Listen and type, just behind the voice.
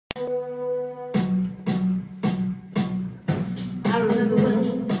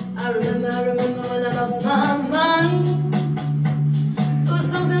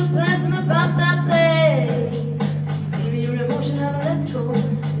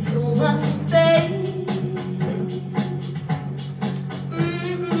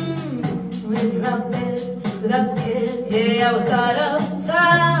say I was out of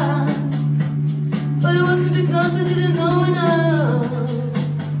time, but it wasn't because I didn't know enough.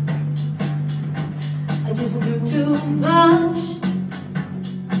 I just knew too much.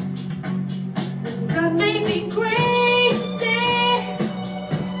 Does that make me crazy?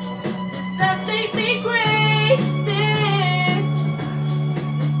 Does that make me crazy?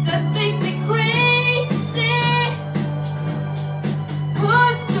 Does that make me crazy?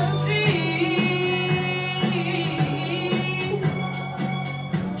 What's the beat?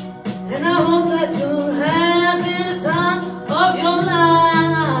 And I hope that you're having the time of your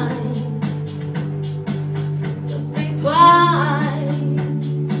life. Don't think twice.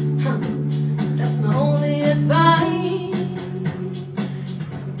 That's my only advice.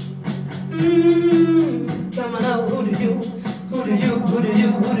 Come on now, who do you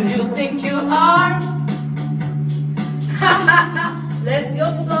think you are? Bless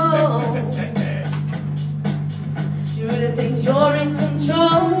your soul. You really think you're in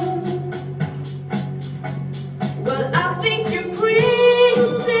control? Well, I think you're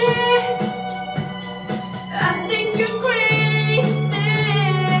crazy. I think you're crazy.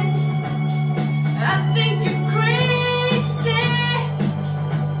 I think you're crazy.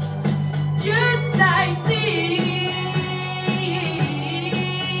 Just like me.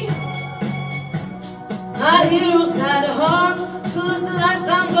 My heroes had a heart to lose the lives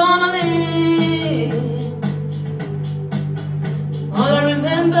I'm gonna live. All I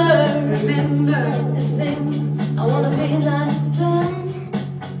remember is thinking I wanna be like them.